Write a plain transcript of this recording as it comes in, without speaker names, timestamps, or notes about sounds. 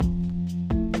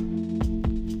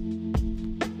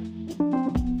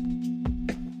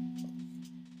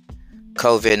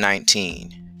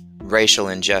COVID-19, racial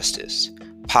injustice,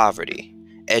 poverty,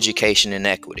 education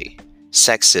inequity,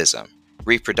 sexism,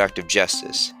 reproductive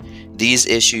justice. These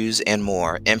issues and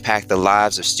more impact the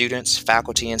lives of students,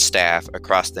 faculty, and staff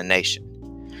across the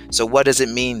nation. So what does it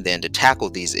mean then to tackle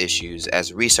these issues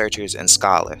as researchers and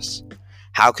scholars?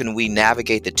 How can we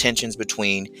navigate the tensions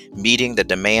between meeting the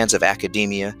demands of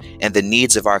academia and the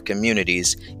needs of our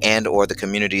communities and/or the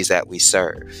communities that we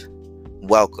serve?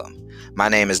 Welcome. My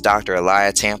name is Dr.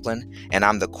 Elia Tamplin, and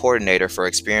I'm the coordinator for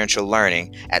experiential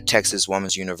learning at Texas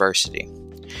Women's University.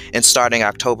 And starting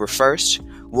October 1st,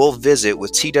 we'll visit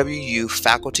with TWU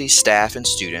faculty, staff, and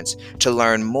students to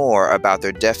learn more about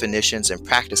their definitions and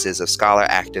practices of scholar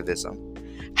activism,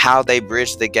 how they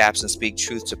bridge the gaps and speak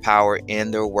truth to power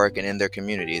in their work and in their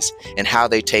communities, and how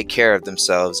they take care of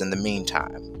themselves in the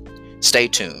meantime. Stay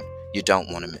tuned. You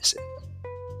don't want to miss it.